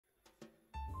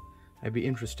I'd be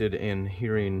interested in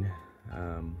hearing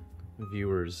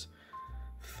viewers'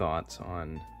 thoughts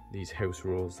on these house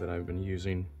rules that I've been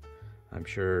using. I'm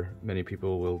sure many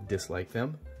people will dislike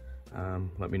them.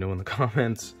 Let me know in the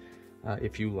comments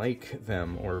if you like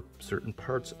them or certain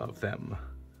parts of them.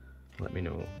 Let me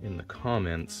know in the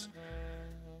comments.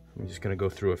 I'm just going to go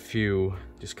through a few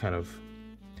just kind of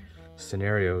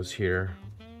scenarios here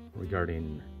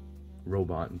regarding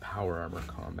robot and power armor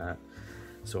combat.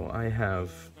 So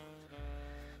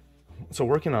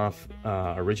working off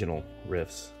original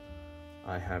riffs,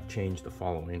 I have changed the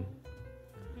following.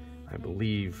 I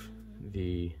believe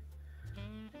the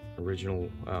original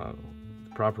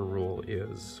proper rule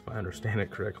is, if I understand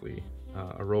it correctly,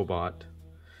 a robot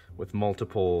with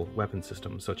multiple weapon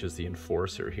systems, such as the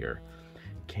Enforcer here,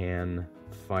 can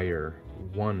fire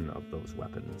one of those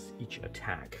weapons each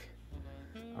attack,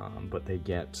 but they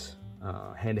get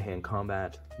hand-to-hand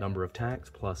combat number of attacks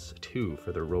plus 2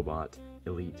 for their robot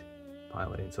elite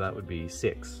piloting, so that would be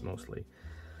 6 mostly.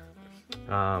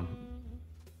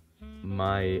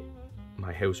 My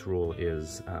house rule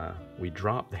is we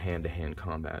drop the hand-to-hand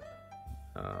combat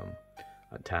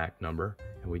attack number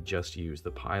and we just use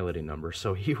the piloting number,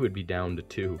 so he would be down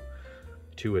to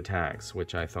two attacks,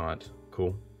 which I thought,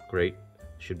 cool, great,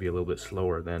 should be a little bit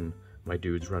slower than my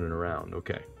dudes running around.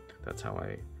 Okay, that's how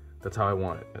I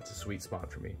want it. That's a sweet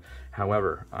spot for me.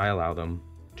 However, I allow them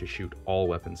to shoot all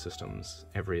weapon systems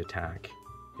every attack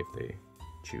if they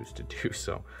choose to do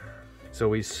so.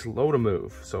 So he's slow to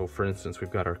move. So for instance,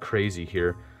 we've got our crazy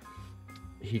here.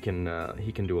 He can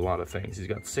do a lot of things. He's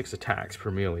got 6 attacks per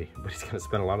melee, but he's gonna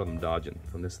spend a lot of them dodging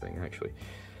from this thing actually.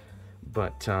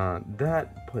 But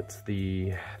that puts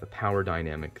the power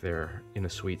dynamic there in a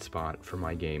sweet spot for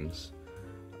my games.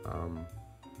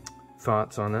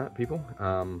 Thoughts on that, people?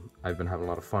 I've been having a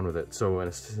lot of fun with it. So in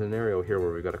a scenario here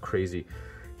where we've got a crazy,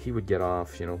 he would get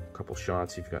off, you know, a couple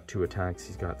shots. He's got 2 attacks,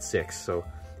 he's got 6, so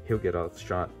he'll get a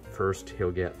shot first.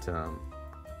 He'll get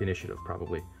initiative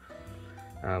probably.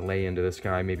 Lay into this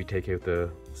guy, maybe take out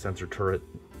the sensor turret,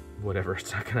 whatever.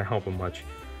 It's not gonna help him much.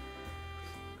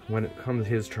 When it comes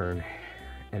his turn,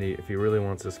 and if he really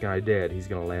wants this guy dead, he's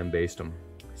gonna lambaste him.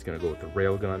 He's gonna go with the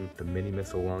railgun, the mini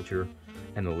missile launcher,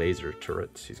 and the laser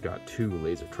turrets. He's got 2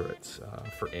 laser turrets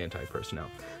for anti-personnel.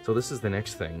 So this is the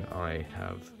next thing I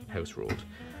have house ruled.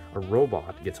 A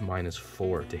robot gets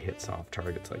 -4 to hit soft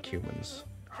targets like humans.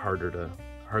 Harder to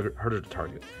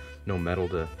target. No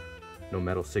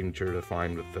metal signature to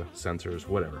find with the sensors,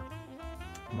 whatever.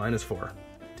 -4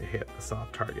 to hit a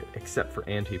soft target, except for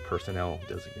anti-personnel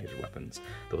designated weapons.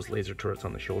 Those laser turrets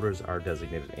on the shoulders are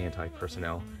designated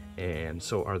anti-personnel, and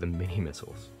so are the mini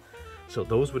missiles. So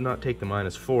those would not take the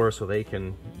 -4, so they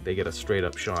get a straight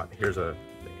up shot. Here's the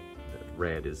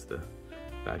red is the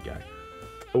bad guy.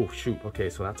 Oh shoot, okay,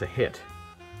 so that's a hit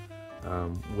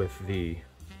with the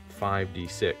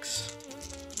 5d6.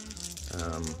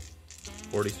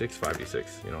 46,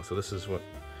 5d6, you know, so this is what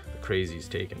the crazy's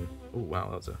taken. Oh wow,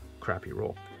 that was a crappy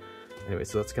roll. Anyway,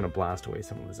 so that's gonna blast away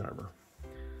some of his armor.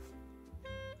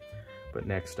 But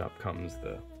next up comes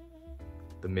the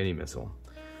mini missile.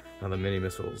 Now the mini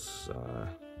missiles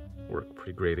work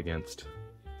pretty great against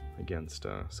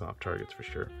soft targets for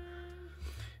sure.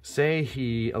 Say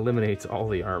he eliminates all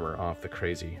the armor off the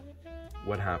crazy.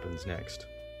 What happens next?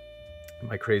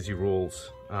 My crazy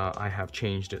rules, I have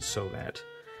changed it so that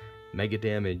mega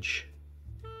damage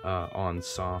on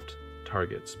soft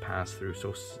targets pass through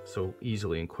so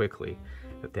easily and quickly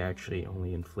that they actually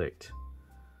only inflict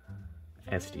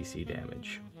SDC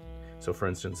damage. So for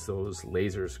instance, those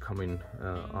lasers coming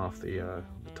off the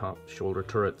top shoulder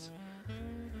turrets,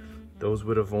 those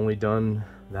would have only done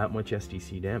that much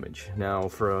SDC damage. Now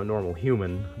for a normal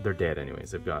human, they're dead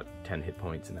anyways. They've got 10 hit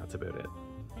points and that's about it.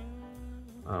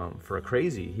 For a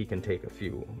crazy, he can take a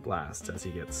few blasts as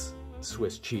he gets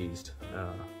Swiss cheesed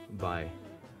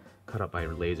cut up by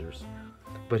lasers.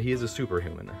 But he is a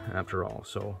superhuman after all,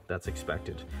 so that's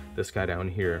expected. This guy down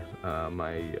here,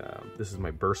 this is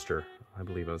my Burster, I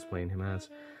believe I was playing him as.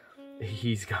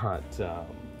 He's got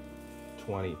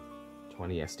 20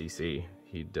 SDC.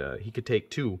 He could take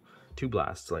two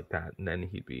blasts like that, and then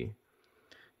he'd be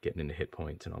getting into hit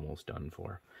points and almost done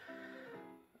for.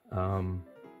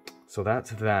 So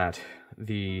that's that.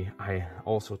 I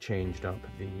also changed up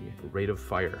the rate of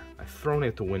fire. I've thrown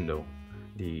out the window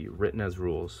the written as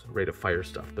rules, rate of fire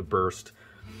stuff, the burst,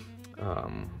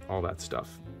 all that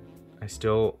stuff. I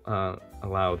still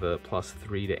allow the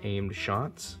 +3 to aimed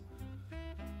shots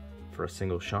for a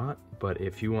single shot, but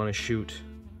if you want to shoot,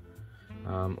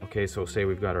 okay, so say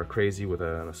we've got our crazy with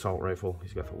an assault rifle,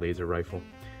 he's got the laser rifle,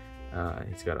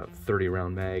 he's got a 30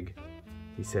 round mag.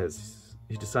 He says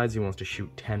he decides he wants to shoot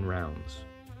 10 rounds,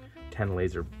 10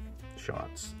 laser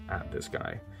shots at this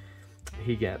guy.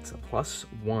 He gets a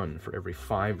 +1 for every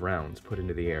 5 rounds put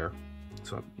into the air.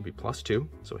 So it would be +2,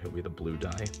 so he'll be the blue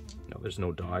die. No, there's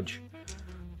no dodge.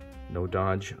 No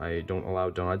dodge. I don't allow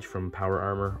dodge from power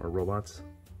armor or robots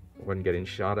when getting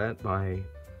shot at by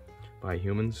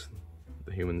humans.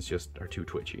 The humans just are too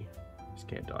twitchy. Just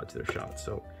can't dodge their shots.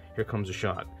 So here comes a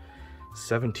shot.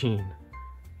 17.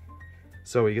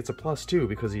 So he gets a +2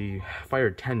 because he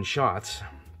fired 10 shots.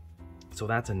 So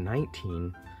that's a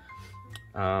 19.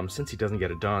 Since he doesn't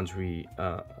get a dodge, we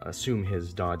assume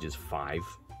his dodge is 5.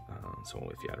 So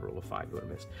if you had to roll a 5, you would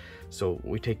have missed. So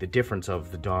we take the difference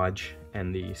of the dodge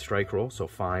and the strike roll, so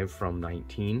 5 from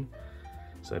 19.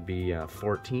 So that'd be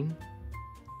 14.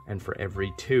 And for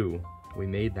every 2 we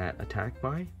made that attack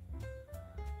by,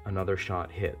 another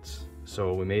shot hits.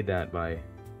 So we made that by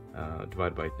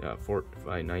divided by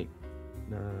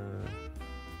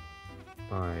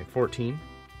 14.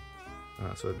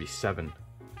 So that'd be 7.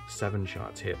 7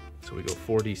 shots hit. So we go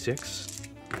 4d6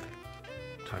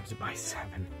 times it by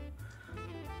 7.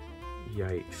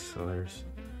 Yikes. So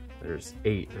there's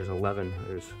 8, there's 11,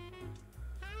 there's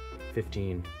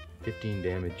 15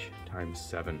 damage times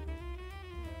 7.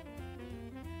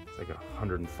 It's like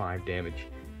 105 damage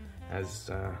as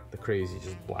the crazy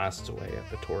just blasts away at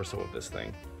the torso of this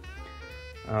thing.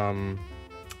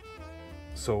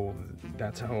 So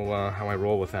that's how I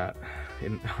roll with that.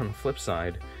 On the flip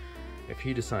side, if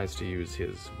he decides to use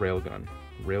his railgun,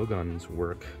 railguns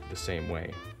work the same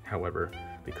way. However,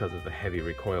 because of the heavy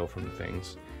recoil from the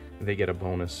things, they get a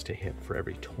bonus to hit for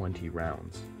every 20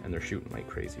 rounds, and they're shooting like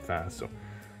crazy fast. So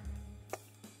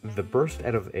the burst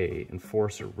out of a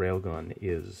Enforcer railgun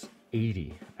is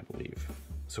 80, I believe.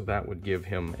 So that would give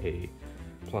him a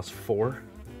 +4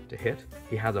 to hit.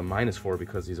 He has a -4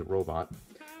 because he's a robot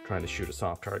trying to shoot a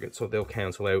soft target, so they'll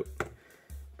cancel out.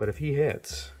 But if he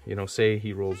hits, you know, say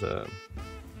he rolls a,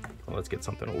 well, let's get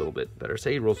something a little bit better.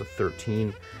 Say he rolls a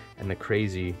 13, and the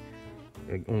crazy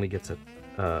only gets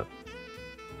a,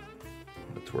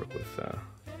 let's work with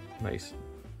nice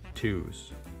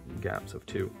 2s, gaps of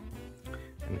 2.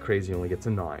 And the crazy only gets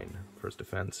a 9 for his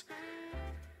defense.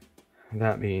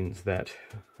 That means that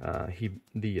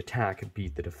the attack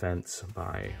beat the defense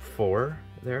by 4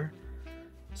 there.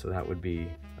 So that would be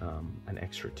an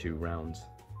extra 2 rounds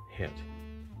hit.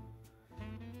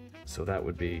 So that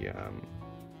would be,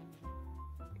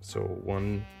 so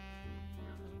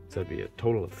that'd be a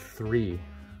total of 3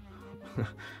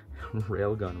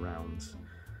 railgun rounds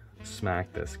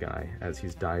smack this guy as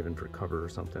he's diving for cover or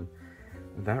something.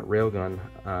 That railgun,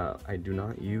 I do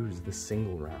not use the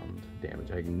single round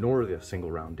damage. I ignore the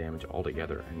single round damage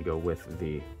altogether and go with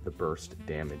the burst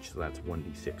damage. So that's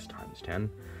 1d6 times 10.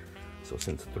 So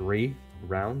since 3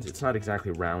 rounds, it's not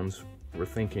exactly rounds, we're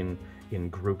thinking in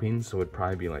groupings, so it'd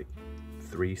probably be like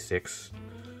 3, 6,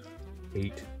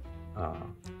 8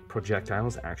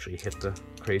 projectiles actually hit the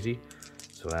crazy.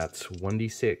 So that's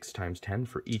 1d6 times 10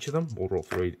 for each of them. We'll roll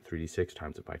 3d6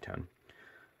 times it by 10.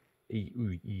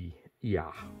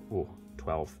 Yeah, ooh,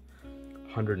 12.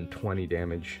 120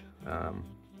 damage.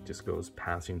 Just goes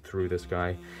passing through this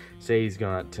guy. Say he's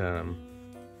got,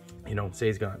 you know, say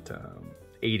he's got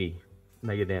 80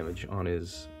 mega damage on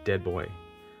his dead boy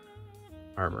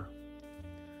armor.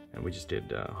 And we just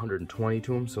did 120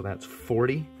 to him, so that's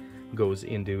 40 goes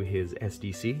into his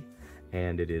SDC,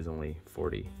 and it is only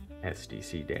 40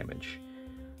 SDC damage.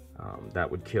 That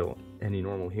would kill any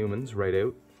normal humans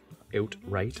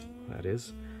outright, that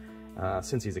is.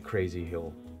 Since he's a crazy,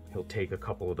 he'll take a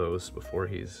couple of those before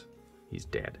he's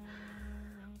dead.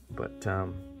 But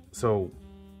so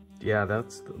yeah,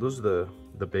 those are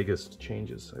the biggest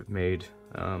changes I've made.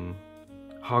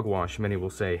 Hogwash, many will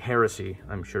say heresy.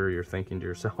 I'm sure you're thinking to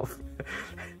yourself.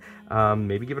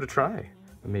 Maybe give it a try.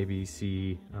 Maybe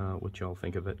see what y'all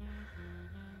think of it.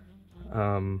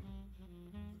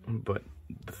 But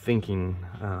the thinking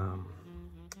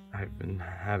I've been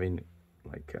having,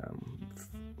 like,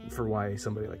 for why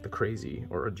somebody like the crazy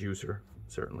or a juicer,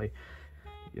 certainly,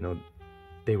 you know,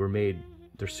 they're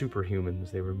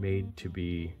superhumans. They were made to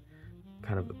be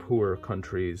kind of the poor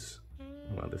countries.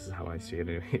 Well, this is how I see it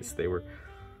anyways. They were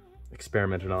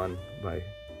experimented on by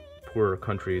poorer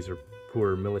countries or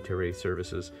poor military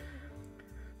services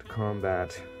to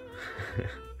combat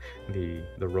the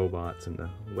robots and the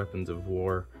weapons of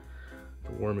war,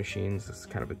 the war machines. It's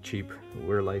kind of a cheap,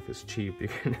 where life is cheap, you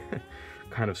can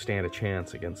kind of stand a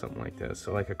chance against something like this.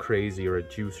 So like a crazy or a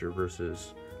juicer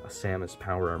versus a Samus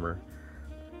power armor.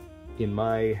 In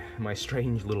my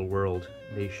strange little world,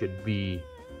 they should be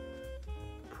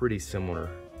pretty similar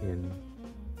in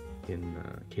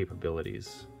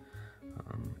capabilities.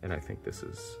 And I think this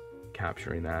is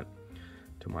capturing that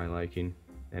to my liking.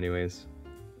 Anyways,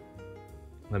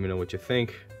 let me know what you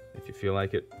think. If you feel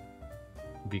like it,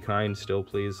 be kind still,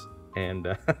 please,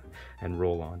 and and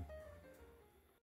roll on.